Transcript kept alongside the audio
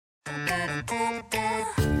Hello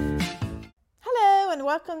and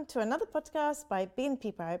welcome to another podcast by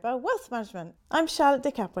BNP Paribas Wealth Management. I'm Charlotte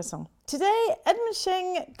de Capoisson. Today, Edmund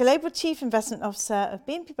Shing, Global Chief Investment Officer of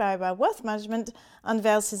BNP Paribas Wealth Management,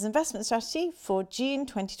 unveils his investment strategy for June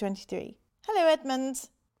 2023. Hello, Edmund.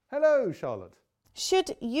 Hello, Charlotte.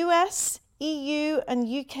 Should US, EU and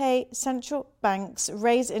UK central banks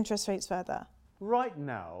raise interest rates further? Right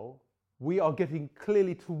now, we are getting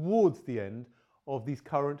clearly towards the end of these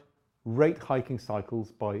current rate hiking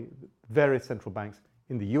cycles by various central banks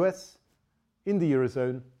in the US, in the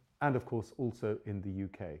Eurozone, and of course also in the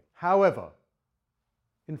UK. However,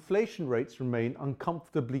 inflation rates remain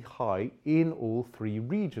uncomfortably high in all three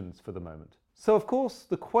regions for the moment. So of course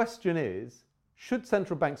the question is, should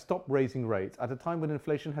central banks stop raising rates at a time when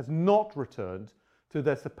inflation has not returned to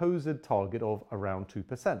their supposed target of around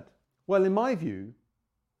 2%? Well, in my view,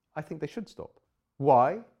 I think they should stop.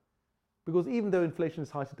 Why? Because even though inflation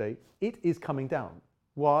is high today, it is coming down.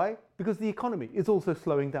 Why? Because the economy is also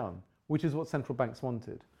slowing down, which is what central banks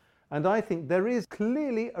wanted. And I think there is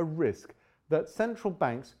clearly a risk that central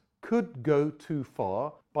banks could go too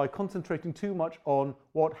far by concentrating too much on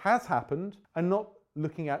what has happened and not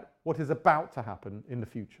looking at what is about to happen in the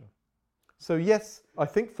future. So yes, I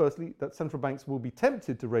think firstly that central banks will be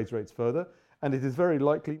tempted to raise rates further, and it is very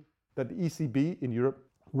likely that the ECB in Europe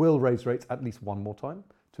will raise rates at least one more time,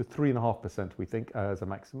 to 3.5%, we think, as a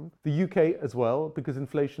maximum. The UK as well, because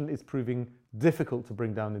inflation is proving difficult to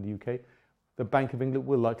bring down in the UK. The Bank of England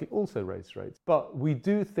will likely also raise rates. But we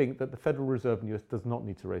do think that the Federal Reserve in the US does not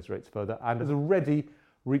need to raise rates further and has already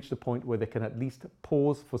reached a point where they can at least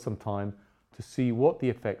pause for some time to see what the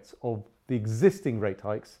effects of the existing rate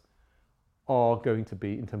hikes are going to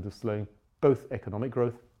be in terms of slowing both economic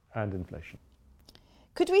growth and inflation.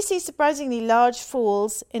 Could we see surprisingly large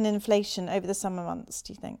falls in inflation over the summer months,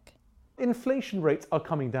 do you think? Inflation rates are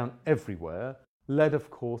coming down everywhere, led of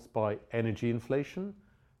course by energy inflation.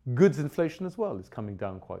 Goods inflation as well is coming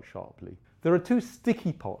down quite sharply. There are two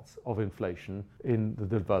sticky parts of inflation in the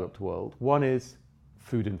developed world. One is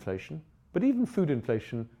food inflation, but even food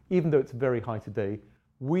inflation, even though it's very high today,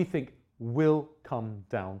 we think will come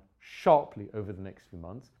down sharply over the next few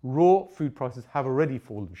months. Raw food prices have already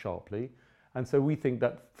fallen sharply. And so we think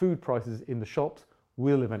that food prices in the shops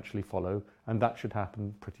will eventually follow, and that should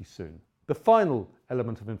happen pretty soon. The final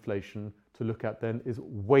element of inflation to look at then is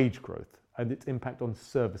wage growth and its impact on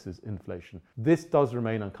services inflation. This does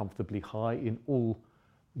remain uncomfortably high in all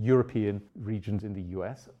European regions in the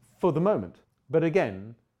US for the moment. But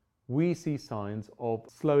again, we see signs of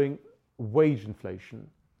slowing wage inflation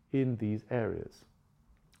in these areas.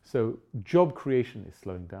 So job creation is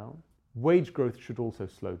slowing down. Wage growth should also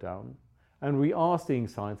slow down. And we are seeing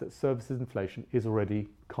signs that services inflation is already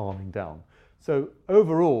calming down. So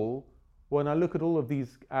overall, when I look at all of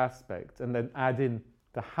these aspects and then add in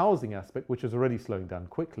the housing aspect, which is already slowing down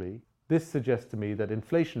quickly, this suggests to me that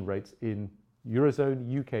inflation rates in Eurozone,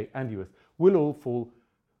 UK and US will all fall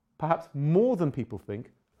perhaps more than people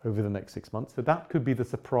think over the next 6 months. So that could be the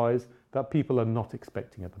surprise that people are not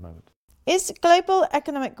expecting at the moment. Is global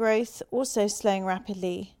economic growth also slowing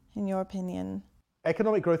rapidly, in your opinion?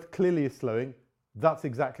 Economic growth clearly is slowing. That's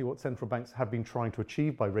exactly what central banks have been trying to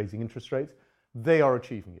achieve by raising interest rates. They are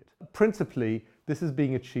achieving it. Principally, this is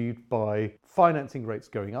being achieved by financing rates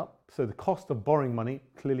going up. So the cost of borrowing money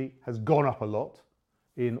clearly has gone up a lot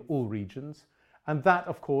in all regions. And that,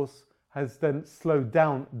 of course, has then slowed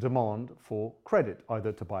down demand for credit,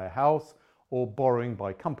 either to buy a house or borrowing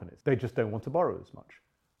by companies. They just don't want to borrow as much.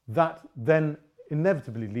 That then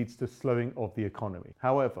inevitably leads to slowing of the economy.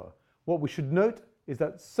 However, what we should note is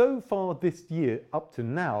that so far this year, up to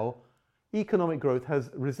now, economic growth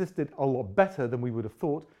has resisted a lot better than we would have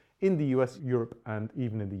thought in the US, Europe, and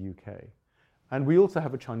even in the UK. And we also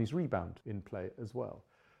have a Chinese rebound in play as well.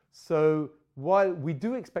 So while we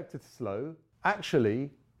do expect it to slow,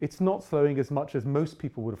 actually, it's not slowing as much as most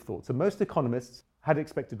people would have thought. So most economists had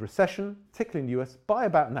expected recession, particularly in the US, by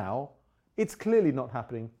about now. It's clearly not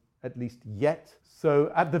happening, at least yet.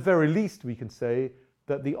 So at the very least, we can say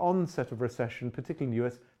that the onset of recession, particularly in the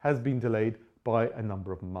US, has been delayed by a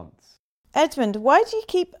number of months. Edmund, why do you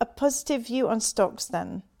keep a positive view on stocks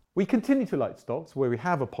then? We continue to like stocks where we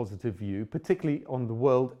have a positive view, particularly on the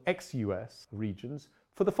world ex-US regions,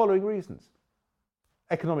 for the following reasons.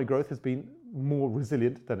 Economic growth has been more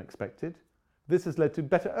resilient than expected. This has led to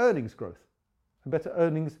better earnings growth and better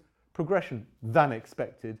earnings progression than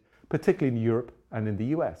expected, particularly in Europe and in the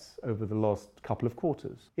US over the last couple of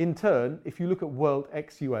quarters. In turn, if you look at world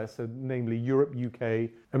ex-US, so namely Europe, UK,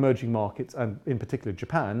 emerging markets, and in particular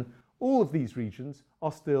Japan, all of these regions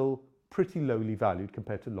are still pretty lowly valued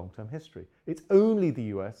compared to long-term history. It's only the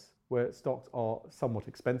US where stocks are somewhat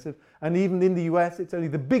expensive, and even in the US, it's only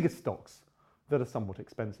the biggest stocks that are somewhat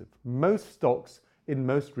expensive. Most stocks in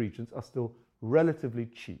most regions are still relatively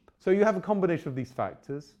cheap. So you have a combination of these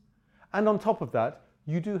factors, and on top of that,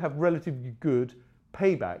 you do have relatively good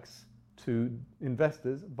paybacks to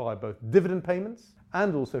investors via both dividend payments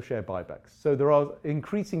and also share buybacks. So there are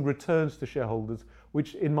increasing returns to shareholders,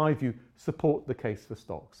 which in my view support the case for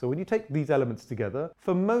stocks. So when you take these elements together,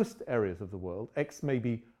 for most areas of the world, X may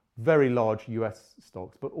be very large US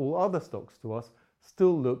stocks, but all other stocks to us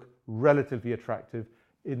still look relatively attractive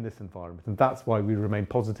in this environment. And that's why we remain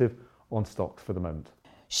positive on stocks for the moment.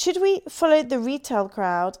 Should we follow the retail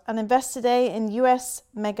crowd and invest today in US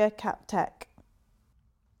mega cap tech?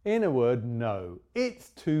 In a word, no. It's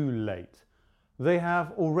too late. They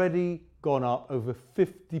have already gone up over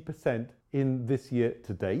 50% in this year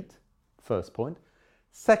to date, first point.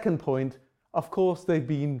 Second point, of course, they've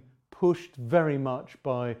been pushed very much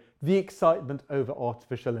by the excitement over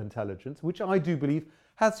artificial intelligence, which I do believe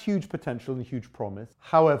has huge potential and huge promise.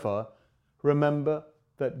 However, remember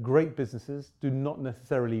that great businesses do not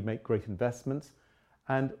necessarily make great investments.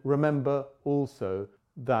 And remember also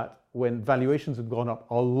that when valuations have gone up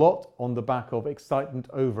a lot on the back of excitement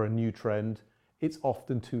over a new trend, it's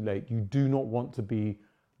often too late. You do not want to be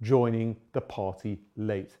joining the party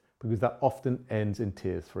late, because that often ends in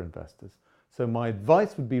tears for investors. So my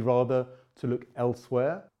advice would be rather to look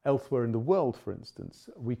elsewhere in the world. For instance,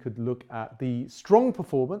 we could look at the strong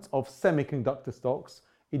performance of semiconductor stocks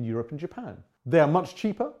in Europe and Japan. They are much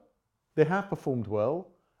cheaper, they have performed well,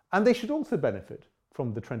 and they should also benefit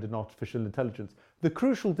from the trend in artificial intelligence. The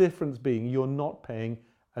crucial difference being you're not paying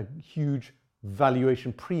a huge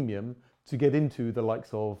valuation premium to get into the likes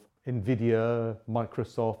of Nvidia,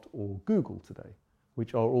 Microsoft, or Google today,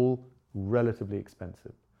 which are all relatively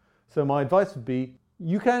expensive. So my advice would be,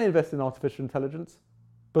 you can invest in artificial intelligence,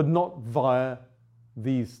 but not via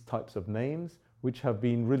these types of names, which have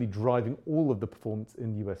been really driving all of the performance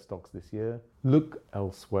in US stocks this year. Look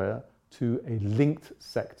elsewhere to a linked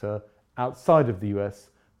sector outside of the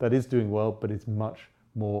US that is doing well, but is much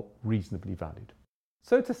more reasonably valued.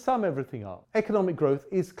 So to sum everything up, economic growth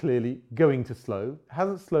is clearly going to slow. It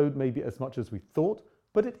hasn't slowed maybe as much as we thought,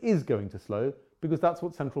 but it is going to slow because that's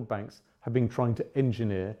what central banks have been trying to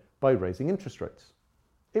engineer by raising interest rates.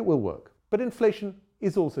 It will work. But inflation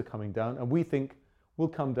is also coming down, and we think will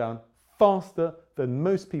come down faster than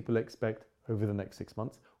most people expect over the next 6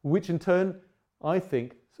 months, which in turn, I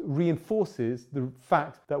think, reinforces the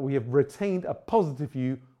fact that we have retained a positive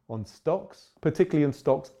view on stocks, particularly in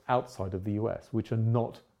stocks outside of the US, which are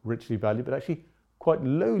not richly valued, but actually quite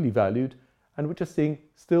lowly valued, and which are seeing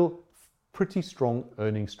still pretty strong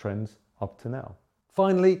earnings trends up to now.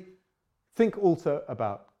 Finally, think also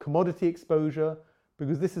about commodity exposure,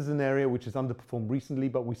 because this is an area which has underperformed recently,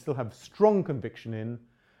 but we still have strong conviction in,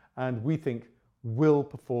 and we think will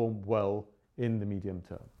perform well in the medium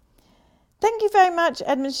term. Thank you very much,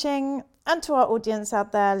 Edmund Shing, and to our audience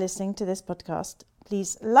out there listening to this podcast.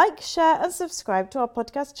 Please like, share and subscribe to our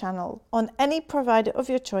podcast channel on any provider of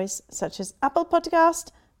your choice, such as Apple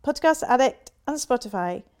Podcast, Podcast Addict and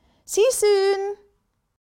Spotify. See you soon!